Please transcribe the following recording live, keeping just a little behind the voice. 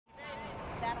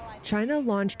China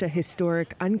launched a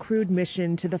historic uncrewed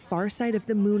mission to the far side of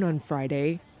the moon on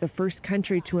Friday, the first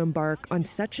country to embark on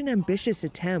such an ambitious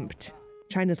attempt.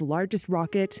 China's largest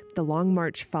rocket, the Long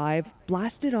March 5,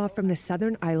 blasted off from the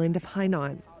southern island of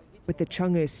Hainan, with the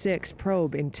Chang'e 6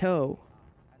 probe in tow.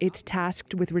 It's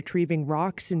tasked with retrieving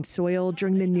rocks and soil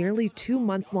during the nearly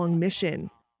 2-month-long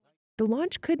mission. The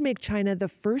launch could make China the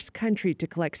first country to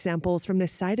collect samples from the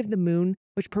side of the moon,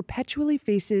 which perpetually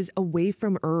faces away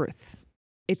from Earth.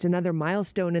 It's another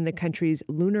milestone in the country's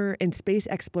lunar and space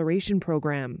exploration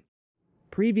program.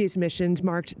 Previous missions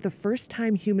marked the first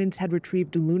time humans had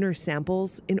retrieved lunar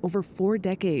samples in over 4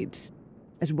 decades,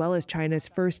 as well as China's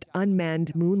first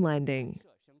unmanned moon landing.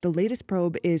 The latest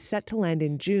probe is set to land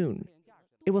in June.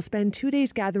 It will spend 2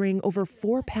 days gathering over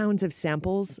 4 pounds of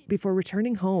samples before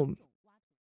returning home.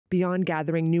 Beyond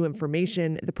gathering new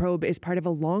information, the probe is part of a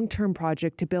long-term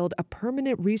project to build a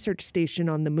permanent research station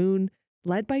on the moon,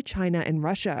 led by China and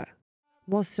Russia.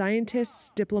 While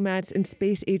scientists, diplomats, and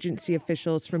space agency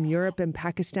officials from Europe and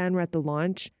Pakistan were at the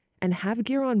launch and have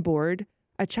gear on board,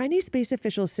 a Chinese space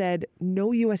official said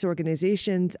no U.S.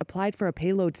 organizations applied for a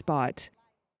payload spot.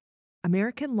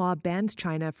 American law bans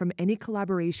China from any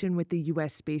collaboration with the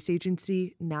U.S. space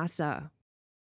agency, NASA.